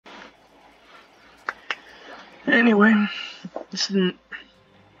Anyway, this is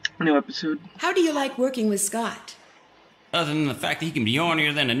a new episode. How do you like working with Scott? Other than the fact that he can be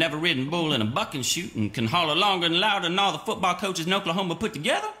ornier than a never-ridden bull in a bucking shoot and can holler longer and louder than all the football coaches in Oklahoma put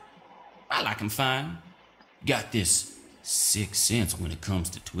together, I like him fine. Got this sixth sense when it comes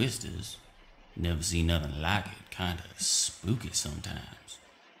to twisters. Never seen nothing like it. Kinda spooky sometimes.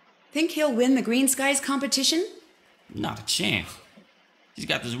 Think he'll win the Green Skies competition? Not a chance. He's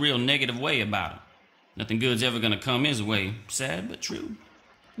got this real negative way about him. Nothing good's ever gonna come his way. Sad but true.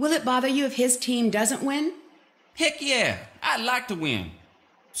 Will it bother you if his team doesn't win? Heck yeah, I'd like to win.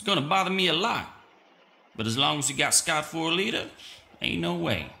 It's gonna bother me a lot. But as long as you got Scott for a leader, ain't no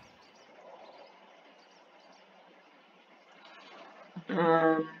way.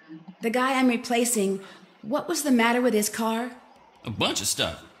 The guy I'm replacing, what was the matter with his car? A bunch of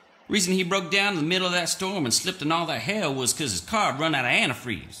stuff. Reason he broke down in the middle of that storm and slipped in all that hell was 'cause his car had run out of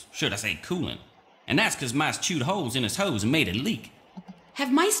antifreeze. Should I say coolant. And that's 'cause mice chewed holes in his hose and made it leak.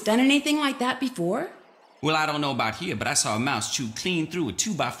 Have mice done anything like that before? Well, I don't know about here, but I saw a mouse chew clean through a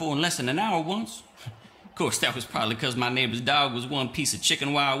 2x4 in less than an hour once. Of course, that was probably 'cause my neighbor's dog was one piece of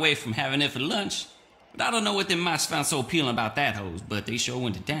chicken wire away from having it for lunch. But I don't know what them mice found so appealing about that hose, but they sure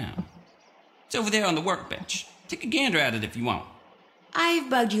went to town. It's over there on the workbench. Take a gander at it if you want. I've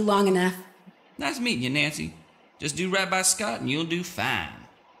bugged you long enough. Nice meeting you, Nancy. Just do right by Scott and you'll do fine.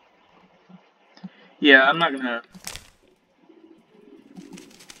 Yeah, I'm not gonna...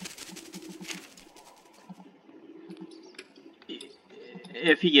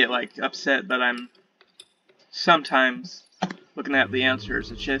 If you get, like, upset that I'm sometimes looking at the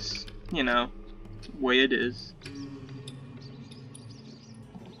answers, it's just, you know, the way it is.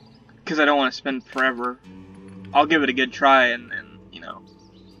 Because I don't want to spend forever. I'll give it a good try and you know.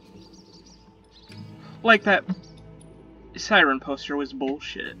 Like that Siren poster was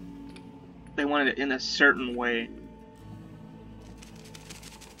bullshit. They wanted it in a certain way.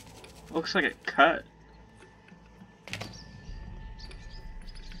 Looks like it cut.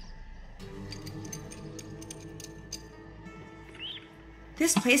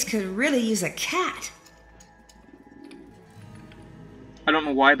 This place could really use a cat. I don't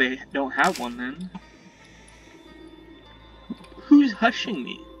know why they don't have one then. Who's hushing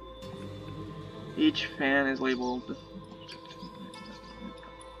me? Each fan is labeled.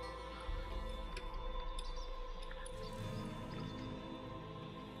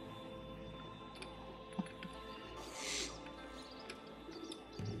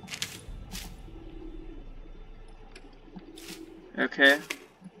 Okay.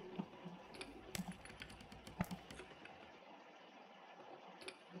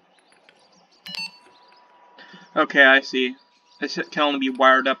 Okay, I see. This can only be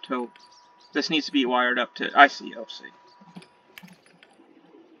wired up to... This needs to be wired up to... I see, I see.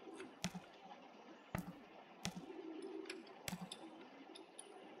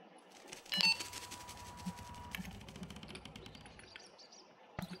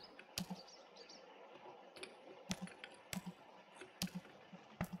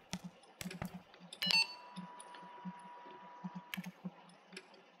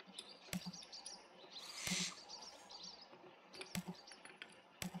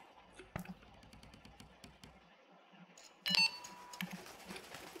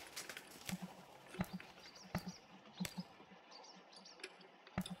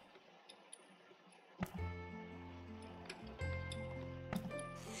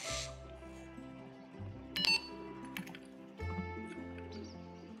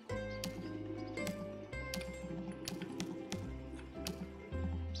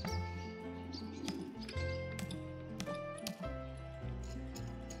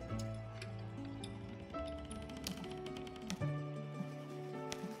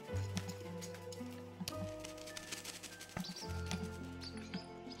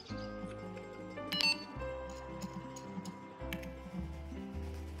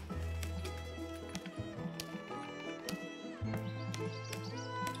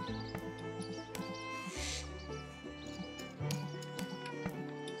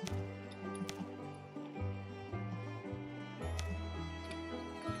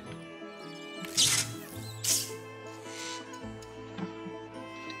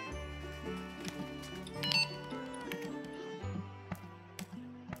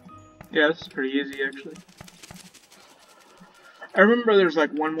 Yeah, this is pretty easy, actually. I remember there's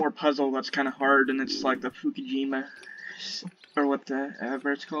like one more puzzle that's kind of hard, and it's like the Fukujima, or what the,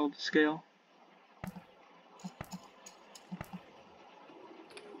 whatever it's called, scale.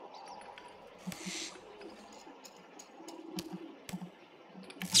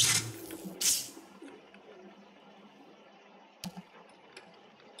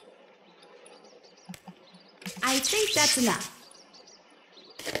 I think that's enough.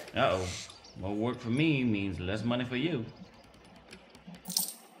 Uh-oh. More work for me means less money for you.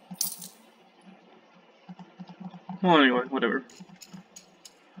 Well, anyway, whatever.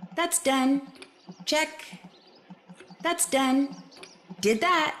 That's done. Check. That's done. Did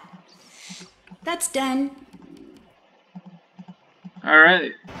that. That's done.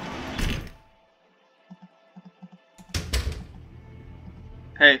 Alright.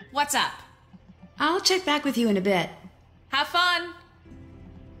 Hey. What's up? I'll check back with you in a bit. Have fun!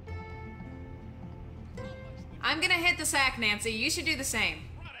 I'm gonna hit the sack, Nancy. You should do the same.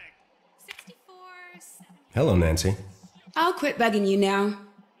 64, 70. Hello, Nancy. I'll quit bugging you now.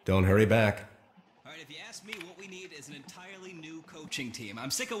 Don't hurry back. All right, if you ask me, what we need is an entirely new coaching team.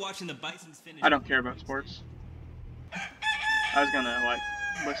 I'm sick of watching the Bisons finish. I don't care about sports. I was gonna, like,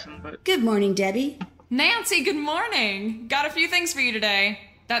 listen, but... Good morning, Debbie. Nancy, good morning. Got a few things for you today.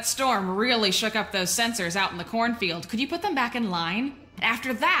 That storm really shook up those sensors out in the cornfield. Could you put them back in line?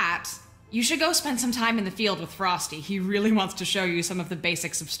 After that, you should go spend some time in the field with Frosty. He really wants to show you some of the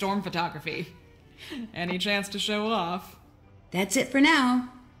basics of storm photography. Any chance to show off? That's it for now.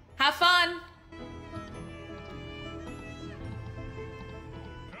 Have fun!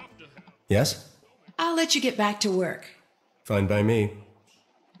 Yes? I'll let you get back to work. Fine by me.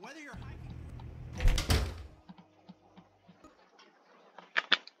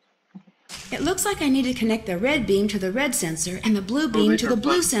 It looks like I need to connect the red beam to the red sensor and the blue beam to the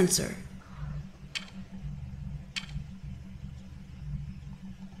blue sensor.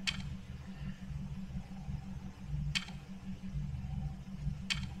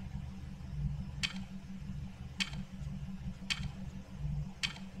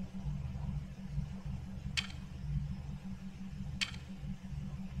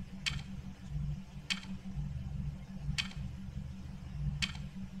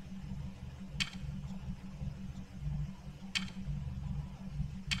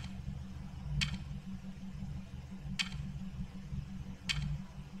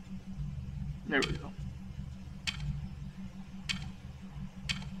 There we go.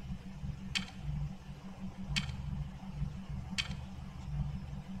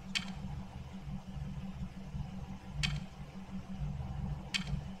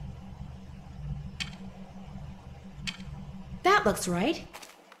 That looks right.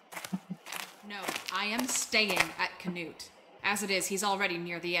 No, I am staying at Canute. As it is, he's already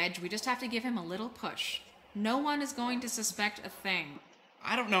near the edge. We just have to give him a little push. No one is going to suspect a thing.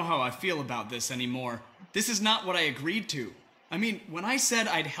 I don't know how I feel about this anymore. This is not what I agreed to. I mean, when I said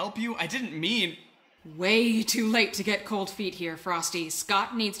I'd help you, I didn't mean... Way too late to get cold feet here, Frosty.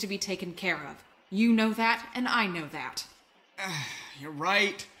 Scott needs to be taken care of. You know that, and I know that. You're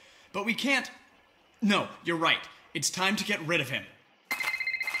right. But we can't... No, you're right. It's time to get rid of him.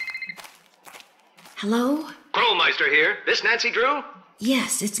 Hello? Krollmeister here. This Nancy Drew?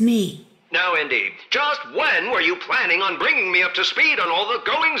 Yes, it's me. No, indeed. Just when were you planning on bringing me up to speed on all the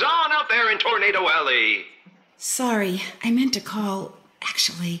goings-on out there in Tornado Alley? Sorry, I meant to call.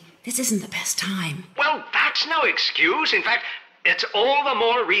 Actually, this isn't the best time. Well, that's no excuse. In fact, it's all the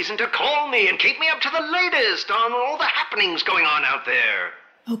more reason to call me and keep me up to the latest on all the happenings going on out there.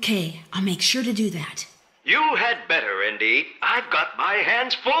 Okay, I'll make sure to do that. You had better, indeed. I've got my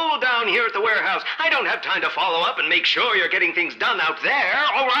hands full down here at the warehouse. I don't have time to follow up and make sure you're getting things done out there,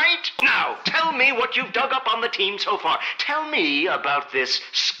 all right? Now, tell me what you've dug up on the team so far. Tell me about this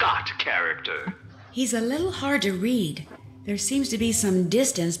Scott character. He's a little hard to read. There seems to be some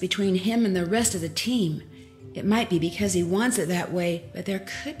distance between him and the rest of the team. It might be because he wants it that way, but there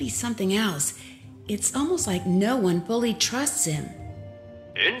could be something else. It's almost like no one fully trusts him.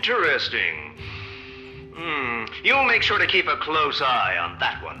 Interesting. You'll make sure to keep a close eye on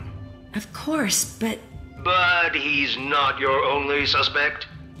that one. Of course, but... But he's not your only suspect?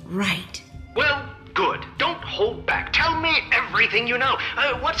 Right. Well, good. Don't hold back. Tell me everything you know.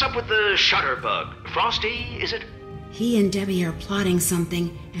 What's up with the Shutterbug? Frosty, is it? He and Debbie are plotting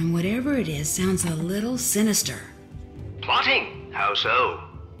something, and whatever it is sounds a little sinister. Plotting? How so?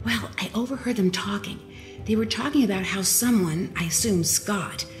 Well, I overheard them talking. They were talking about how someone, I assume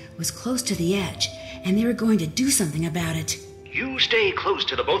Scott, was close to the edge, and they were going to do something about it. You stay close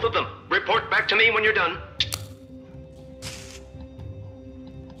to the both of them. Report back to me when you're done.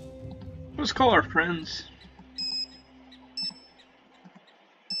 Let's call our friends.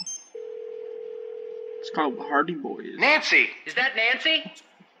 It's called the Hardy Boys. Nancy! Is that Nancy?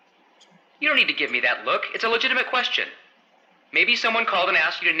 You don't need to give me that look. It's a legitimate question. Maybe someone called and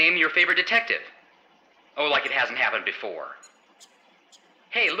asked you to name your favorite detective. Oh, like it hasn't happened before.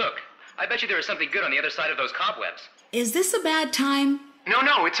 Hey, look. I bet you there is something good on the other side of those cobwebs. Is this a bad time?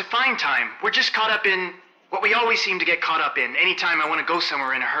 No, it's a fine time. We're just caught up in... What we always seem to get caught up in anytime I want to go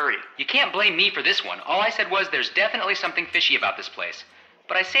somewhere in a hurry. You can't blame me for this one. All I said was there's definitely something fishy about this place.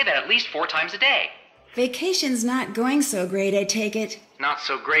 But I say that at least 4 times a day. Vacation's not going so great, I take it. Not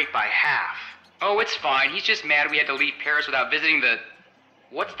so great by half. Oh, it's fine. He's just mad we had to leave Paris without visiting the...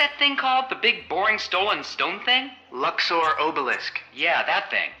 What's that thing called? The big, boring, stolen stone thing? Luxor Obelisk. Yeah, that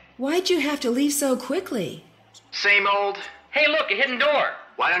thing. Why'd you have to leave so quickly? Same old. Hey, look, a hidden door.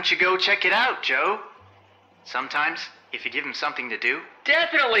 Why don't you go check it out, Joe? Sometimes, if you give him something to do.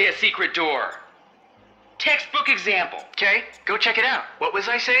 Definitely a secret door. Textbook example. Okay, go check it out. What was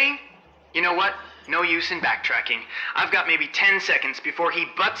I saying? You know what? No use in backtracking. I've got maybe 10 seconds before he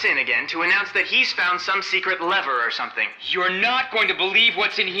butts in again to announce that he's found some secret lever or something. You're not going to believe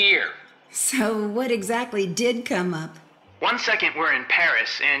what's in here. So what exactly did come up? 1 second we're in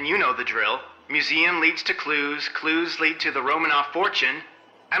Paris, and you know the drill. Museum leads to clues, clues lead to the Romanov fortune.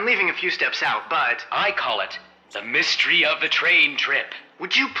 I'm leaving a few steps out, but... I call it the mystery of the train trip.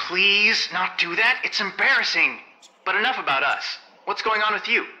 Would you please not do that? It's embarrassing. But enough about us. What's going on with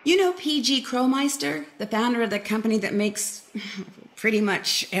you? You know P.G. Crowmeister, the founder of the company that makes pretty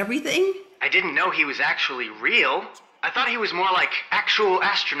much everything? I didn't know he was actually real. I thought he was more like actual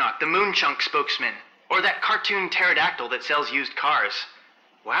astronaut, the Moonchunk spokesman. Or that cartoon pterodactyl that sells used cars.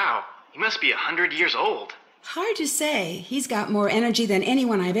 Wow, he must be 100 years old. Hard to say. He's got more energy than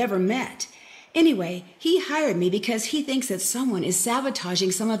anyone I've ever met. Anyway, he hired me because he thinks that someone is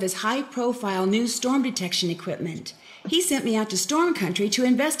sabotaging some of his high-profile new storm detection equipment. He sent me out to Storm Country to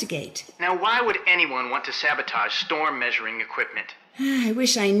investigate. Now, why would anyone want to sabotage storm measuring equipment? I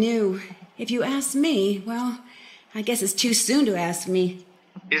wish I knew. If you ask me, well, I guess it's too soon to ask me.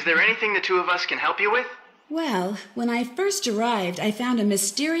 Is there anything the two of us can help you with? Well, when I first arrived, I found a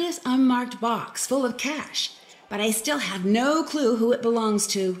mysterious unmarked box full of cash, but I still have no clue who it belongs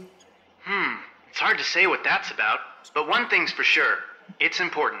to. It's hard to say what that's about, but one thing's for sure. It's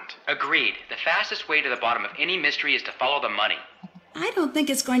important. Agreed. The fastest way to the bottom of any mystery is to follow the money. I don't think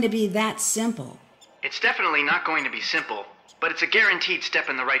it's going to be that simple. It's definitely not going to be simple, but it's a guaranteed step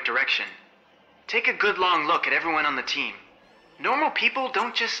in the right direction. Take a good long look at everyone on the team. Normal people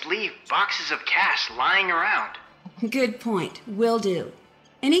don't just leave boxes of cash lying around. Good point. Will do.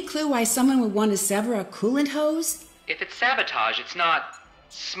 Any clue why someone would want to sever a coolant hose? If it's sabotage, it's not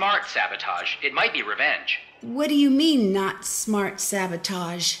smart sabotage. It might be revenge. What do you mean, not smart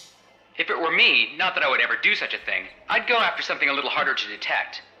sabotage? If it were me, not that I would ever do such a thing, I'd go after something a little harder to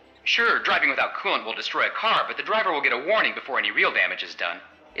detect. Sure, driving without coolant will destroy a car, but the driver will get a warning before any real damage is done.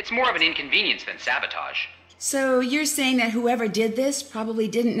 It's more of an inconvenience than sabotage. So you're saying that whoever did this probably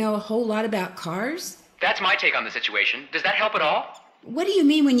didn't know a whole lot about cars? That's my take on the situation. Does that help at all? What do you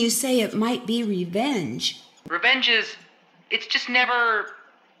mean when you say it might be revenge? Revenge is... it's just never...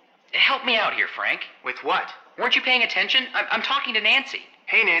 Help me out here, Frank. With what? Weren't you paying attention? I'm talking to Nancy.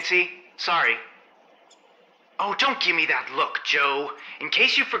 Hey, Nancy. Sorry. Oh, don't give me that look, Joe. In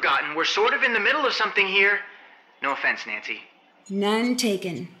case you've forgotten, we're sort of in the middle of something here. No offense, Nancy. None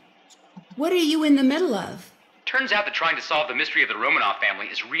taken. What are you in the middle of? Turns out that trying to solve the mystery of the Romanov family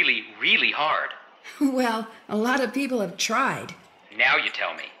is really, really hard. Well, a lot of people have tried. Now you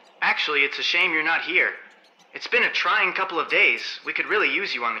tell me. Actually, it's a shame you're not here. It's been a trying couple of days. We could really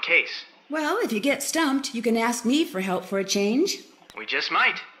use you on the case. Well, if you get stumped, you can ask me for help for a change. We just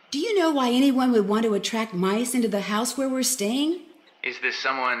might. Do you know why anyone would want to attract mice into the house where we're staying? Is this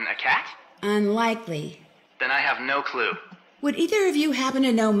someone a cat? Unlikely. Then I have no clue. Would either of you happen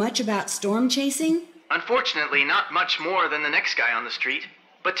to know much about storm chasing? Unfortunately, not much more than the next guy on the street.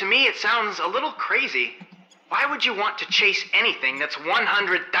 But to me, it sounds a little crazy. Why would you want to chase anything that's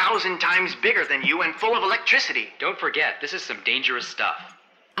 100,000 times bigger than you and full of electricity? Don't forget, this is some dangerous stuff.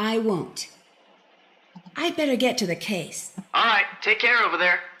 I won't. I'd better get to the case. All right, take care over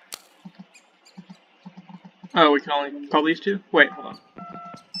there. Oh, we can only call these two? Wait, hold on.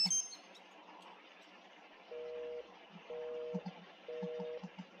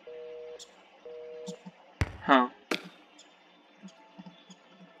 Huh.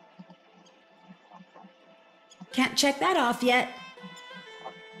 Can't check that off yet.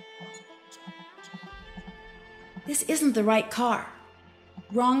 This isn't the right car.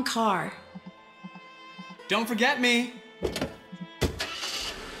 Wrong car. Don't forget me.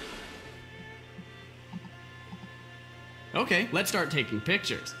 Okay, let's start taking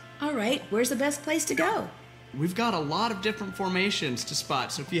pictures. All right, where's the best place to go? We've got a lot of different formations to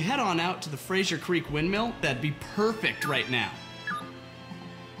spot, so if you head on out to the Fraser Creek Windmill, that'd be perfect right now.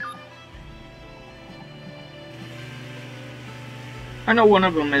 I know one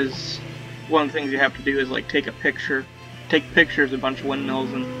of them is, one of the things you have to do is like take pictures of a bunch of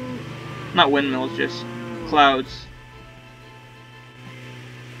windmills and, not windmills, just clouds.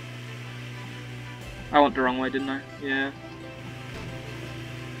 I went the wrong way, didn't I? Yeah.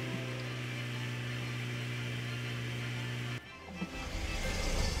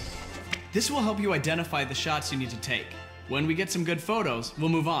 This will help you identify the shots you need to take. When we get some good photos, we'll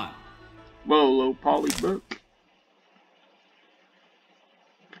move on. Whoa, low poly book.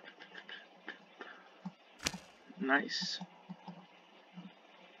 Nice.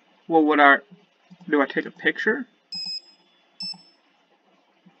 Well, do I take a picture?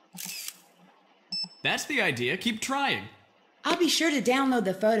 That's the idea. Keep trying. I'll be sure to download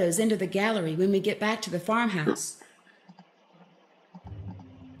the photos into the gallery when we get back to the farmhouse.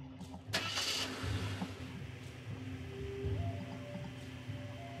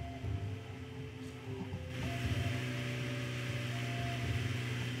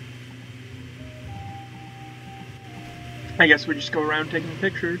 I guess we just go around taking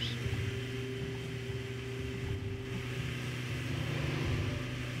pictures.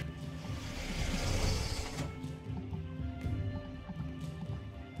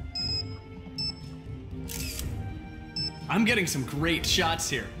 I'm getting some great shots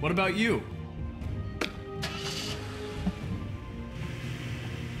here. What about you?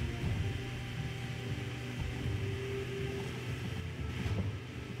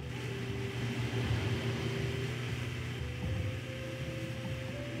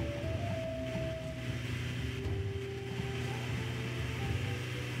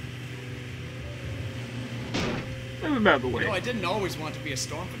 Move out of the way. You know, I didn't always want to be a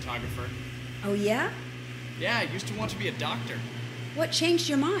storm photographer. Oh, yeah? Yeah, I used to want to be a doctor. What changed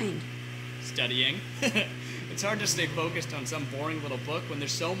your mind? Studying. It's hard to stay focused on some boring little book when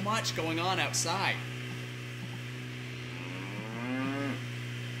there's so much going on outside.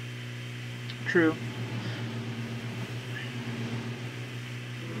 True.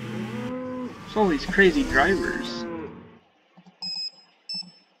 There's all these crazy drivers.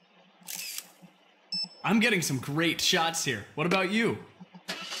 I'm getting some great shots here. What about you?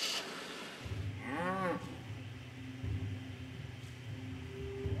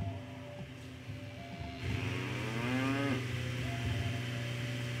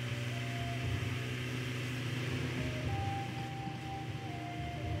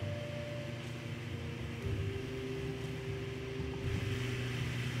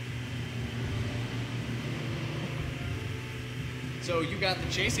 So you got the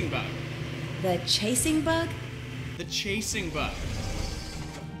chasing bug. The chasing bug? The chasing bug.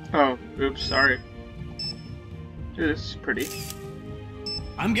 Oh, oops, sorry. Dude, this is pretty.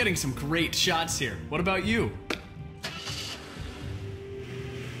 I'm getting some great shots here. What about you?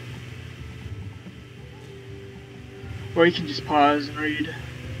 Or you can just pause and read.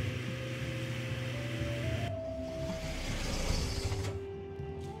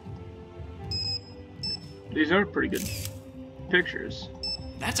 These are pretty good pictures.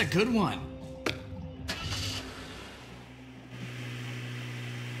 That's a good one.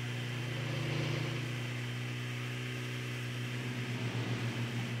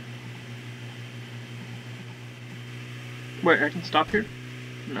 Wait, I can stop here?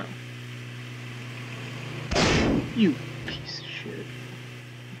 No. You piece of shit.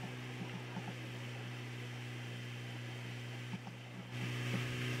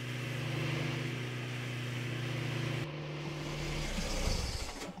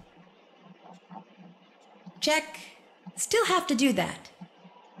 Check. Still have to do that.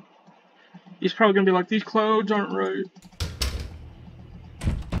 He's probably gonna be like, these clouds aren't right.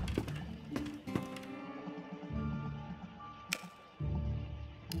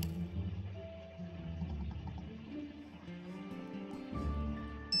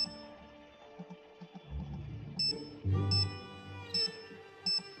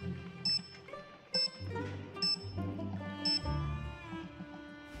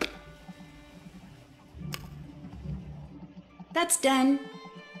 That's done.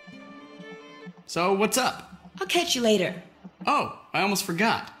 So, what's up? I'll catch you later. Oh, I almost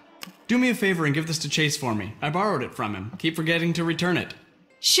forgot. Do me a favor and give this to Chase for me. I borrowed it from him. Keep forgetting to return it.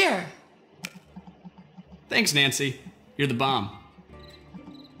 Sure. Thanks, Nancy. You're the bomb.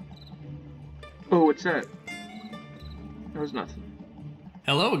 Oh, what's that? That was nothing.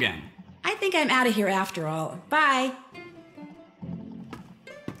 Hello again. I think I'm out of here after all. Bye.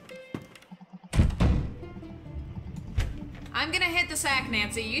 I'm gonna hit the sack,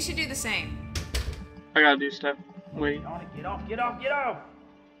 Nancy. You should do the same. I gotta do stuff. Wait. Get off, get off, get off!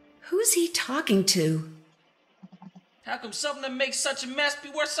 Who's he talking to? How come something that makes such a mess be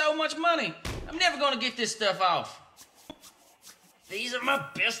worth so much money? I'm never gonna get this stuff off. These are my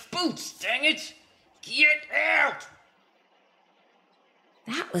best boots, dang it! Get out!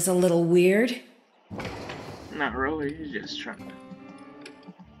 That was a little weird. Not really, he's just trying to...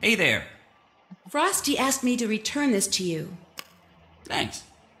 Hey there. Frosty asked me to return this to you. Thanks.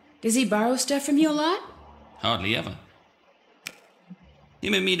 Does he borrow stuff from you a lot? Hardly ever.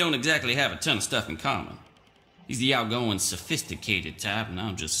 Him and me don't exactly have a ton of stuff in common. He's the outgoing, sophisticated type, and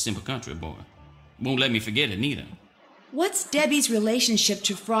I'm just a simple country boy. Won't let me forget it neither. What's Debbie's relationship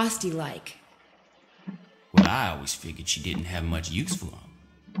to Frosty like? Well, I always figured she didn't have much use for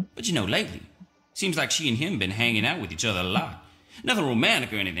him. But you know, lately, seems like she and him been hanging out with each other a lot. Nothing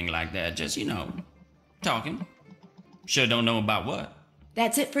romantic or anything like that, just, you know, talking. Sure don't know about what.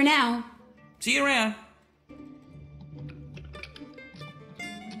 That's it for now. See you around.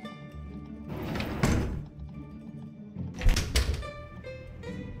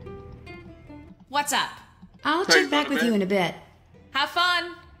 What's up? I'll Sorry, check back going with to you bed? in a bit. Have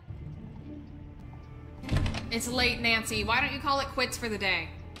fun! It's late, Nancy. Why don't you call it quits for the day?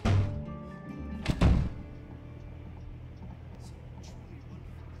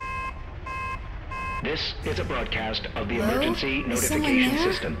 This is a broadcast of the Hello? emergency Is someone notification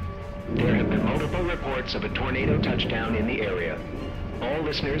there? system. There have been multiple reports of a tornado touchdown in the area. All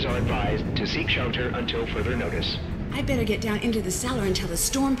listeners are advised to seek shelter until further notice. I better get down into the cellar until the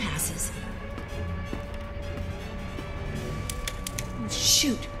storm passes. Oh,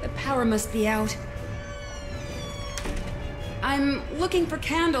 shoot, the power must be out. I'm looking for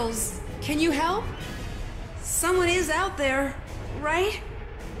candles. Can you help? Someone is out there, right?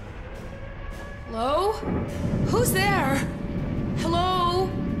 Hello? Who's there? Hello?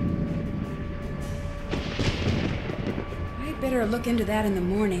 I better look into that in the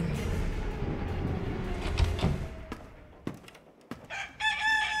morning.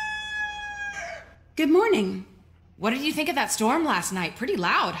 Good morning. What did you think of that storm last night? Pretty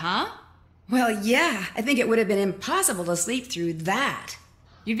loud, huh? Well, yeah, I think it would have been impossible to sleep through that.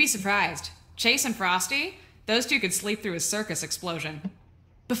 You'd be surprised. Chase and Frosty, those two could sleep through a circus explosion.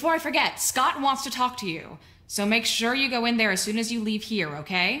 Before I forget, Scott wants to talk to you, so make sure you go in there as soon as you leave here,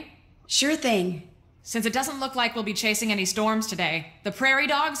 okay? Sure thing. Since it doesn't look like we'll be chasing any storms today, the prairie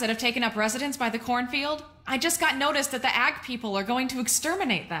dogs that have taken up residence by the cornfield, I just got notice that the ag people are going to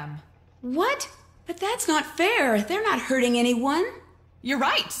exterminate them. What? But that's not fair. They're not hurting anyone. You're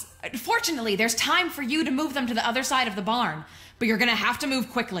right. Fortunately, there's time for you to move them to the other side of the barn, but you're gonna have to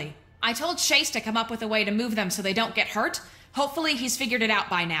move quickly. I told Chase to come up with a way to move them so they don't get hurt. Hopefully he's figured it out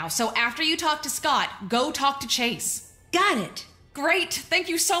by now, so after you talk to Scott, go talk to Chase. Got it. Great, thank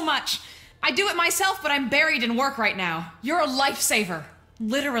you so much. I do it myself, but I'm buried in work right now. You're a lifesaver.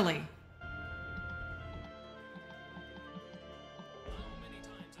 Literally.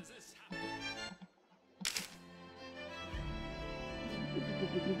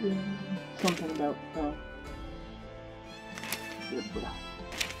 Something about,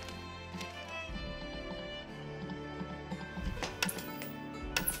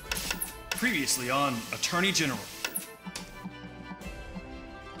 Previously on Attorney General.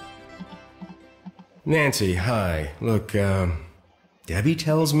 Nancy, hi. Look, Debbie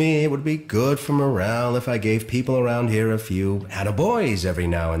tells me it would be good for morale if I gave people around here a few attaboys every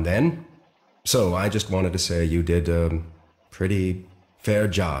now and then. So I just wanted to say you did a pretty fair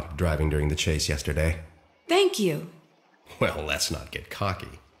job driving during the chase yesterday. Thank you. Well, let's not get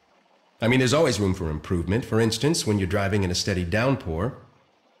cocky. I mean, there's always room for improvement. For instance, when you're driving in a steady downpour,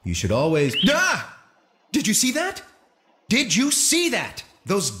 you should always... Ah! Did you see that? Did you see that?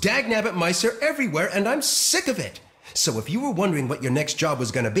 Those dagnabbit mice are everywhere, and I'm sick of it. So if you were wondering what your next job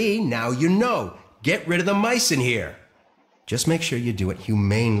was going to be, now you know. Get rid of the mice in here. Just make sure you do it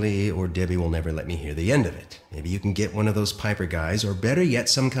humanely, or Debbie will never let me hear the end of it. Maybe you can get one of those Piper guys, or better yet,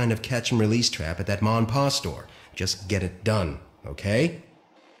 some kind of catch and release trap at that Ma and Pa store. Just get it done, okay?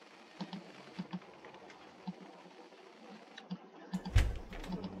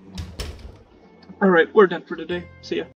 Alright, we're done for today. See ya.